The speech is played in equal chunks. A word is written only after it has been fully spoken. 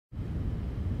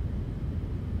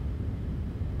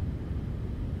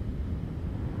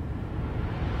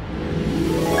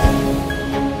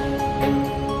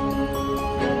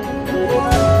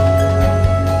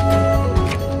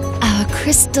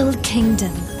Crystal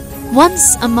Kingdom.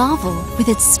 Once a marvel, with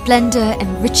its splendor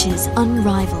and riches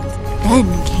unrivaled. Then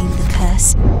came the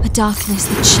curse, a darkness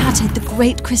that shattered the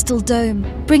great crystal dome,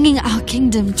 bringing our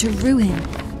kingdom to ruin.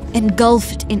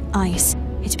 Engulfed in ice,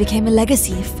 it became a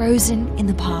legacy frozen in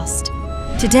the past.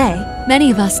 Today, many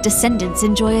of us descendants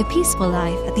enjoy a peaceful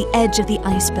life at the edge of the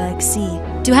iceberg sea.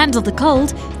 To handle the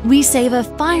cold, we savor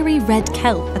fiery red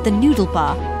kelp at the noodle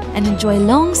bar and enjoy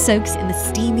long soaks in the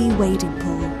steamy wading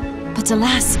pool. But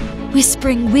alas,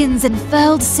 whispering winds and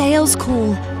furled sails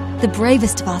call. The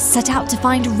bravest of us set out to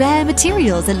find rare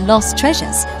materials and lost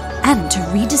treasures, and to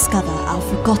rediscover our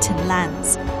forgotten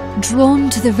lands. Drawn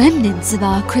to the remnants of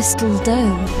our crystal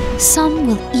dome, some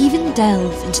will even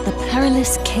delve into the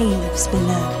perilous caves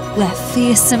below, where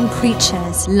fearsome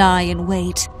creatures lie in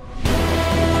wait.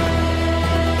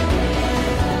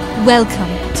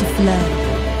 Welcome to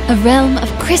Flow, a realm of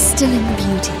crystalline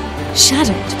beauty,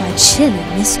 shadowed by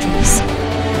chilling mysteries.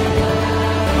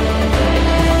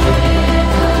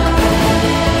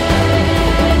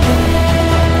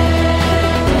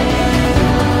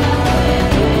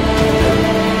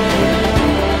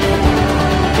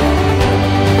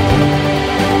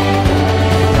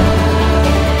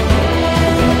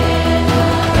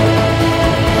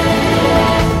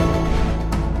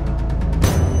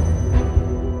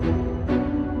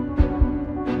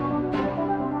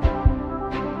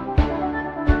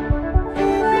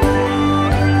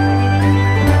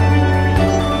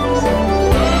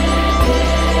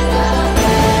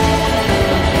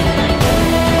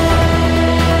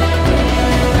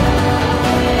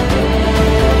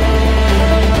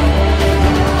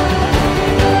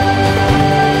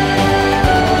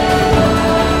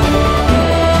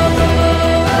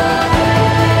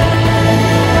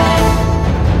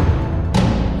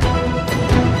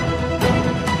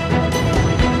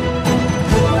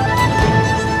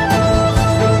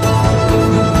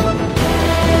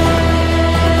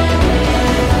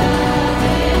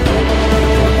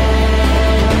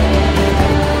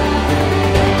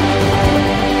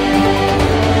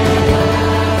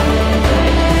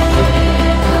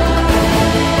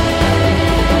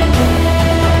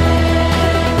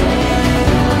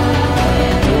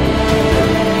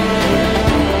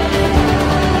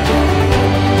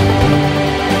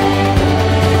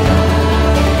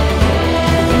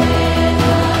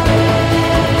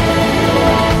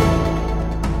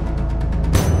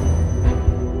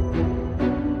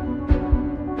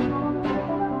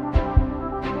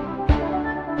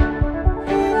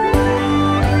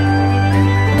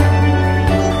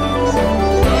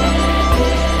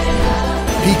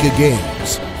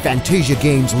 Games, Fantasia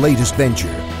Games' latest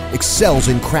venture, excels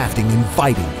in crafting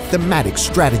inviting, thematic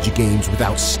strategy games with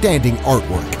outstanding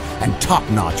artwork and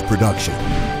top-notch production.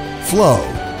 Flow,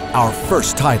 our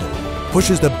first title,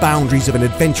 pushes the boundaries of an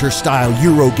adventure-style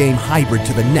Eurogame hybrid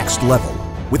to the next level,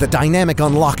 with a dynamic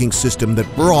unlocking system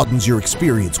that broadens your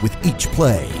experience with each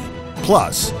play.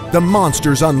 Plus, the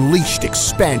Monsters Unleashed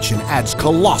expansion adds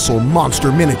colossal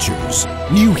monster miniatures,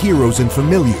 new heroes and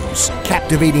familiars,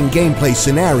 captivating gameplay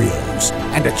scenarios,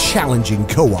 and a challenging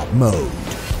co-op mode.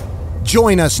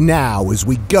 Join us now as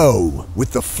we go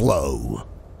with the flow.